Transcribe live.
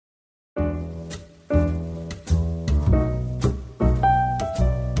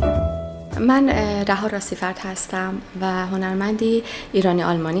من رها راسtifard هستم و هنرمندی ایرانی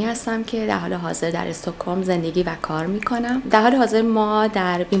آلمانی هستم که در حال حاضر در استکهلم زندگی و کار میکنم. در حال حاضر ما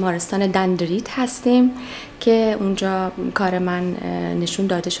در بیمارستان دندرید هستیم که اونجا کار من نشون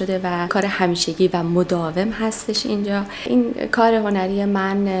داده شده و کار همیشگی و مداوم هستش اینجا. این کار هنری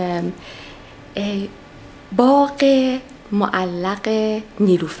من باغ معلق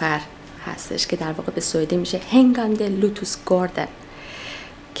نیلوفر هستش که در واقع به سوئدی میشه hängande lotusträdgården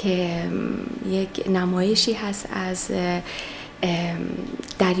که یک نمایشی هست از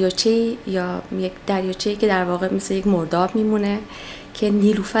دریاچه یا یک دریاچه‌ای که در واقع مثل یک مرداب میمونه که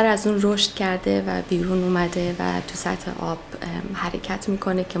نیلوفر از اون رشد کرده و بیرون اومده و تو سطح آب حرکت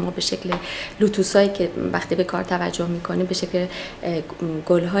میکنه که ما به شکل لوتوسایی که وقتی به کار توجه میکنیم به شکل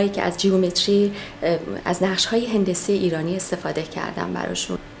گلهایی که از جیومتری از نقش‌های هندسی ایرانی استفاده کردم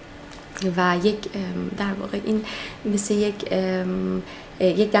براشون و یک در واقع این مثل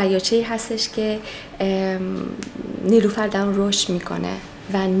یک دریاچه‌ای هستش که نیلوفر در اون رشد میکنه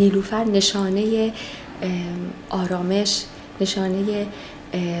و نیلوفر نشانه آرامش، نشانه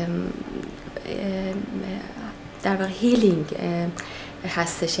در واقع هیلینگ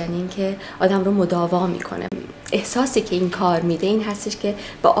هستش، یعنی اینکه آدم رو مداوا میکنه. احساسی که این کار میده این هستش که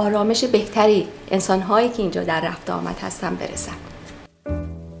به آرامش بهتری انسان‌هایی که اینجا در رفت آمد هستن برسن.